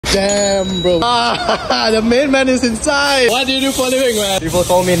Damn, bro. The main man is inside. What do you do for a living, man? People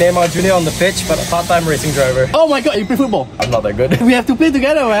call me Neymar Jr. on the pitch, but a part-time racing driver. Oh my god, you play football? I'm not that good. We have to play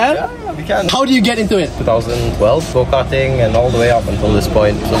together, man. Yeah, we can. How do you get into it? 2012, go-karting and all the way up until this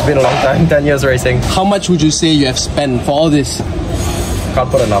point. So it's been a long time, 10 years racing. How much would you say you have spent for all this? Can't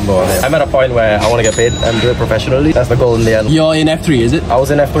put a number on it. I'm at a point where I want to get paid and do it professionally. That's the goal in the end. You're in F3, is it? I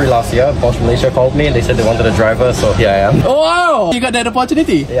was in F3 last year. Porsche Malaysia called me and they said they wanted a driver, so here I am. Oh wow! You got that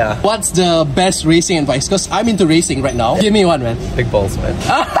opportunity? Yeah. What's the best racing advice? Because I'm into racing right now. Give me one, man. Big balls, man.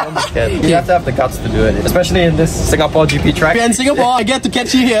 Don't be scared. You have to have the guts to do it, especially in this Singapore GP track. In Singapore, I get to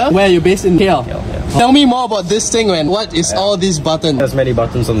catch you here. Where are you based in KL? Yeah. Tell me more about this thing, man. What is all these buttons? There's many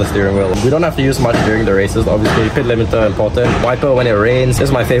buttons on the steering wheel. We don't have to use much during the races. Obviously, pit limiter important. Wiper when it rains. This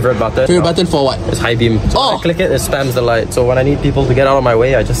is my favorite button. Favorite button for what? It's high beam. So when I click it, it spams the light. So when I need people to get out of my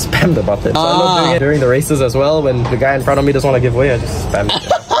way, I just spam the button. So I love doing it during the races as well. When the guy in front of me doesn't want to give way, I just spam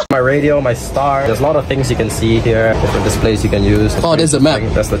it. My radio, my star. There's a lot of things you can see here. Different displays you can use. Oh, there's the map.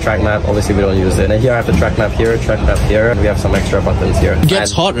 That's the track map. Obviously, we don't use it. And here I have the track map here, track map here. And we have some extra buttons here. It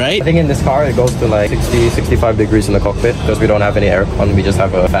gets hot, right? I think in this car, it goes to like 60, 65 degrees in the cockpit because we don't have any aircon. We just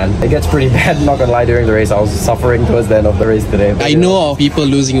have a fan. It gets pretty bad, not gonna lie, during the race. I was suffering towards the end of the race today. I know of people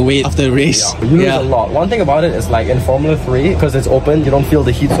losing weight after the race. Yeah, you lose a lot. One thing about it is like in Formula 3, because it's open, you don't feel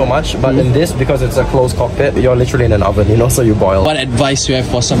the heat so much. But in this, because it's a closed cockpit, you're literally in an oven, you know, so you boil. What advice do you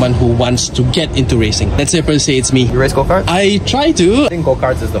have for someone who wants to get into racing? Let's say per se it's me. You race go-karts? I try to. I think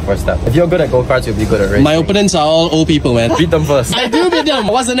go-karts is the first step. If you're good at go-karts, you'll be good at racing. My opponents are all old people, man. Beat them first. I do beat them.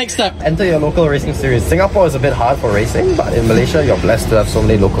 What's the next step? Enter your local racing series. Singapore is a bit hard for racing, but in Malaysia, you're blessed to have so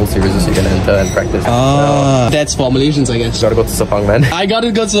many local series you can enter and practice. That's for Malaysians, I guess. You gotta go to Sepang, man. I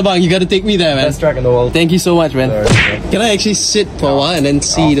gotta go to Sabang. You gotta take me there, man. Best track in the world. Thank you so much, man. Sorry. Can I actually sit for a while and then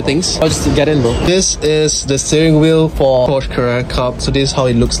see the things? I'll just get in, bro. This is the steering wheel for Porsche Carrera Cup. So this is how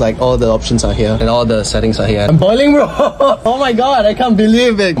it looks like. All the options are here and all the settings are here. I'm boiling, bro. Oh my god, I can't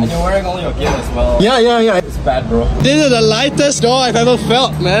believe it. And you're wearing all your gear as well. Yeah. It's bad, bro. This is the lightest door I've ever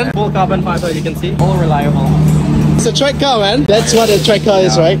felt, man. Full carbon fiber, you can see. All reliable. It's a track car, man. That's what a track car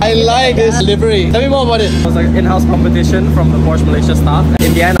is, right? I like this livery. Tell me more about it. It was an in-house competition from the Porsche Malaysia staff.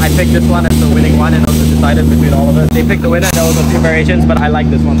 In the end, I picked this one as the winning one and also decided between all of us. They picked the winner. There was a few variations, but I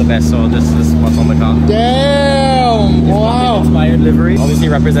like this one the best, so this is what's on the car. Damn! Wow! Inspired livery, obviously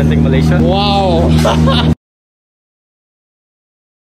representing Malaysia. Wow!